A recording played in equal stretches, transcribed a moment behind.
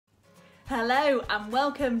Hello and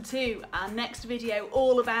welcome to our next video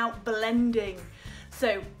all about blending.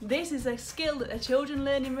 So this is a skill that the children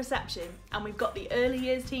learn in reception, and we've got the early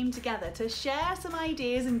years team together to share some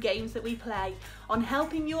ideas and games that we play on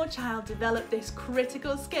helping your child develop this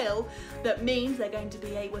critical skill that means they're going to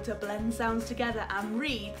be able to blend sounds together and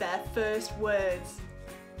read their first words.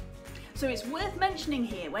 So it's worth mentioning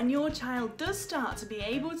here, when your child does start to be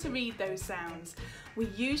able to read those sounds, we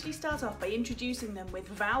usually start off by introducing them with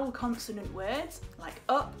vowel consonant words like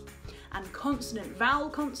up, and consonant vowel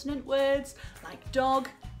consonant words like dog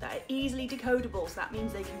that are easily decodable, so that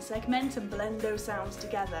means they can segment and blend those sounds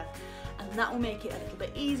together, and that will make it a little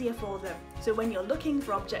bit easier for them. So when you're looking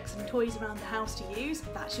for objects and toys around the house to use,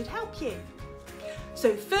 that should help you.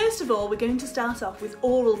 So first of all, we're going to start off with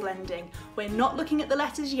oral blending. We're not looking at the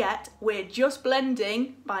letters yet, we're just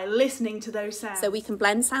blending by listening to those sounds. So we can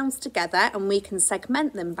blend sounds together and we can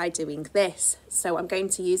segment them by doing this. So I'm going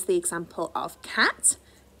to use the example of cat,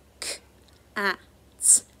 cat.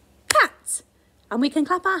 And we can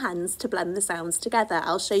clap our hands to blend the sounds together.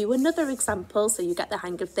 I'll show you another example so you get the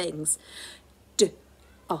hang of things. D,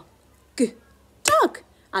 o, g, dog.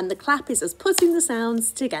 And the clap is us putting the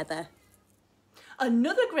sounds together.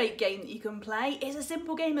 Another great game that you can play is a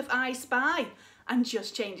simple game of I Spy, and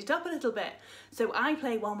just change it up a little bit. So I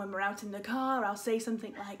play one when we're out in the car. I'll say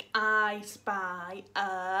something like I spy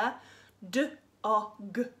a dog,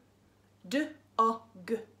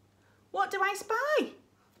 dog. What do I spy?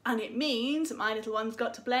 And it means my little one's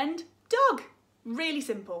got to blend dog. Really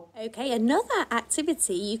simple. Okay, another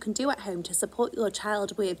activity you can do at home to support your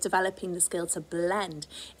child with developing the skill to blend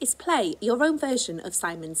is play your own version of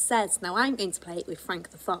Simon Says. Now I'm going to play it with Frank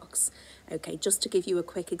the Fox. Okay, just to give you a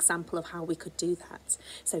quick example of how we could do that.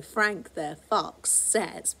 So Frank the Fox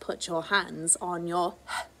says, put your hands on your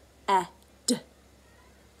head.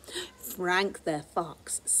 Frank the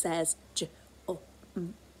Fox says,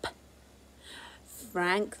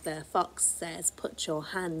 Frank the Fox says, put your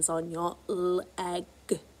hands on your leg.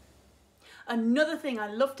 Another thing I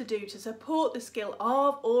love to do to support the skill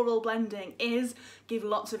of oral blending is give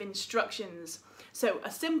lots of instructions. So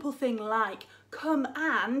a simple thing like, come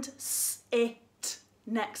and sit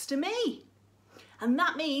next to me. And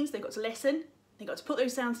that means they've got to listen, they've got to put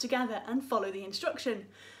those sounds together and follow the instruction.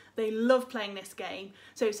 They love playing this game.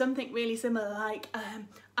 So something really similar like,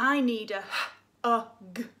 I need a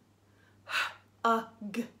g. Ugh.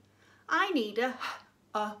 I need a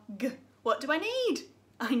hug. What do I need?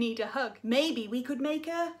 I need a hug. Maybe we could make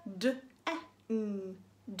a d-e-n.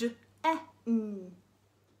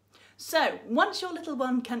 So once your little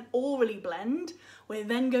one can orally blend, we're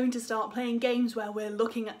then going to start playing games where we're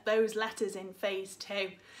looking at those letters in phase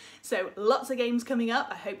 2. So lots of games coming up.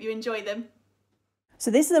 I hope you enjoy them. So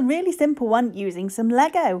this is a really simple one using some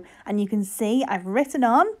Lego, and you can see I've written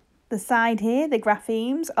on the side here the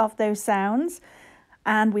graphemes of those sounds,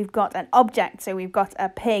 and we've got an object. So we've got a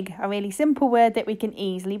pig, a really simple word that we can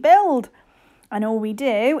easily build, and all we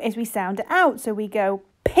do is we sound it out. So we go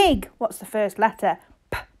pig. What's the first letter?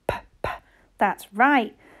 P, p, p. That's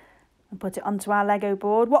right. And put it onto our Lego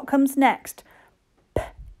board. What comes next?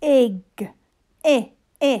 Pig. I.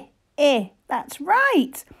 That's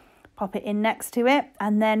right. Pop it in next to it,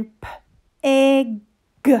 and then pig.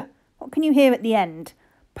 What can you hear at the end?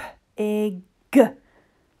 Pig.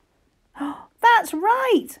 That's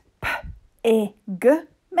right. Pig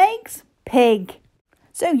makes pig.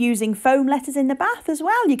 So using foam letters in the bath as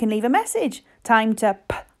well, you can leave a message. Time to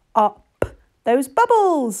up those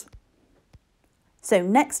bubbles. So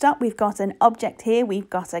next up, we've got an object here. We've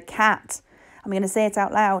got a cat. I'm going to say it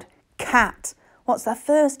out loud. Cat. What's the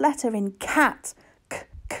first letter in cat? K,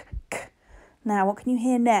 k, k. Now, what can you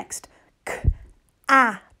hear next? K,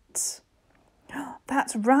 at.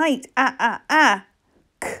 That's right.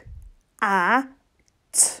 K, a,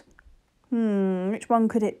 t. Which one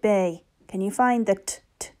could it be? Can you find the t,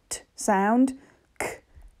 t, t sound? K,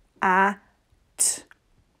 a, t.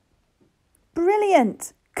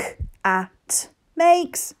 Brilliant. K, a, t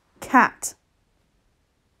makes cat.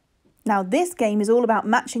 Now this game is all about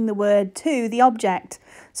matching the word to the object.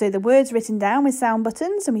 So the word's written down with sound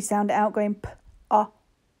buttons, and we sound it out going p, a,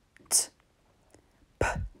 t. P,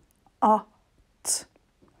 a, t.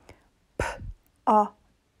 P, a,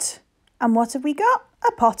 t. And what have we got?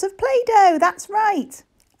 A pot of Play-Doh, that's right.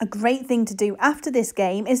 A great thing to do after this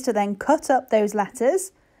game is to then cut up those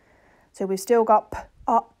letters. So we've still got p,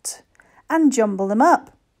 a, t, and jumble them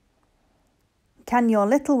up. Can your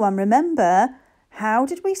little one remember how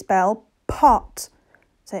did we spell pot?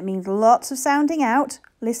 So it means lots of sounding out,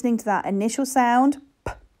 listening to that initial sound,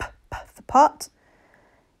 p, p, p for pot,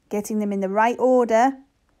 getting them in the right order,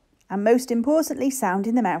 And most importantly,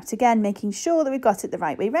 sounding them out again, making sure that we've got it the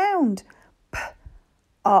right way round.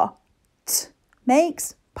 P-O-T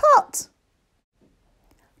makes pot.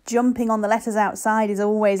 Jumping on the letters outside is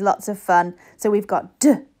always lots of fun. So we've got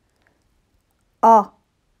D, O,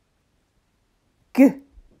 G,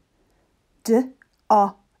 D,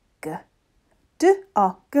 O, G. D,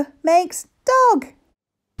 O, G makes dog.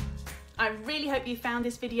 I really hope you found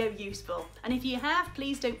this video useful, and if you have,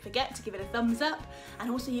 please don't forget to give it a thumbs up,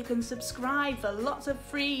 and also you can subscribe for lots of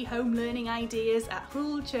free home learning ideas at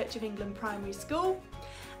Hull Church of England Primary School,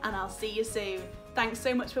 and I'll see you soon. Thanks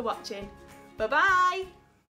so much for watching. Bye bye!